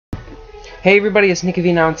Hey everybody, it's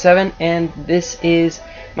NickyV97, and this is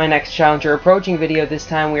my next Challenger Approaching video. This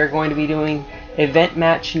time we are going to be doing event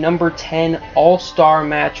match number 10, All-Star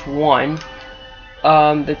Match 1.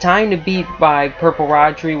 The time to beat by Purple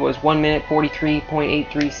Rodri was 1 minute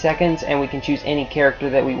 43.83 seconds, and we can choose any character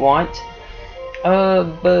that we want. I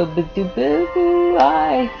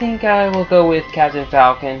think I will go with Captain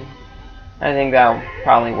Falcon. I think that'll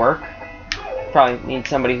probably work. Probably need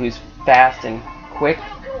somebody who's fast and quick.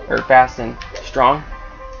 Or fast and strong.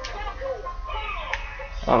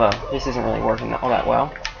 Although this isn't really working all that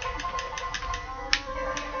well.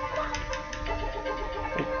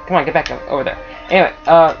 Come on, get back over there. Anyway,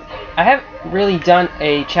 I haven't really done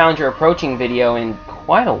a Challenger Approaching video in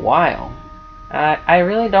quite a while. I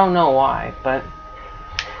really don't know why, but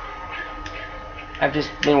I've just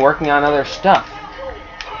been working on other stuff.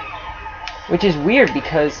 Which is weird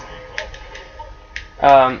because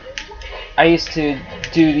I used to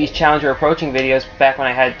do these Challenger Approaching videos back when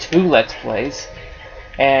I had 2 Let's Plays,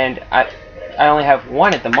 and I only have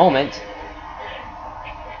 1 at the moment.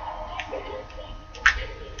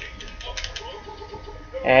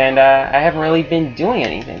 And I haven't really been doing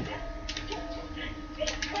anything.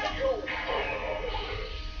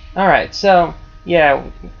 Alright, so, yeah,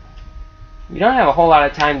 we don't have a whole lot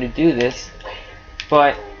of time to do this,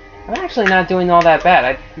 but I'm actually not doing all that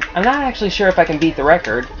bad. I'm not actually sure if I can beat the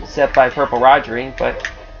record set by Purple Rodri, but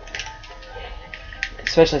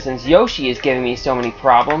especially since Yoshi is giving me so many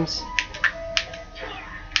problems.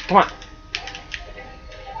 Come on.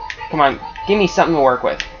 Come on, give me something to work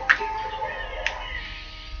with.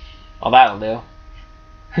 Oh, that'll do.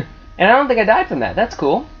 And I don't think I died from that. That's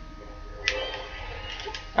cool.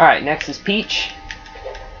 Alright, next is Peach.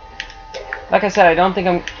 Like I said, I don't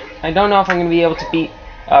know if I'm going to be able to beat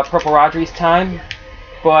Purple Rodri's time,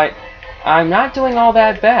 but I'm not doing all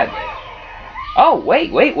that bad. Oh,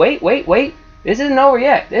 wait. This isn't over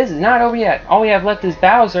yet. This is not over yet. All we have left is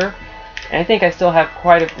Bowser, and I think I still have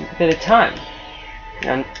quite a bit of time.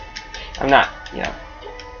 And I'm not,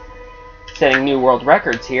 setting new world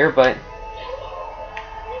records here, but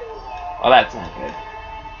well, that's not good.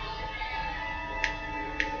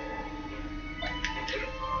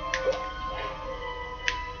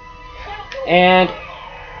 And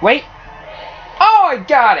wait. Oh, I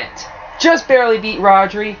got it! Just barely beat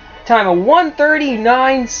Rodri. Time of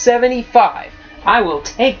 1:39.75. I will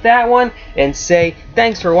take that one and say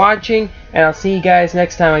thanks for watching, and I'll see you guys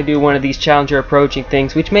next time I do one of these Challenger Approaching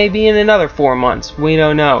things, which may be in another 4 months. We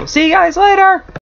don't know. See you guys later!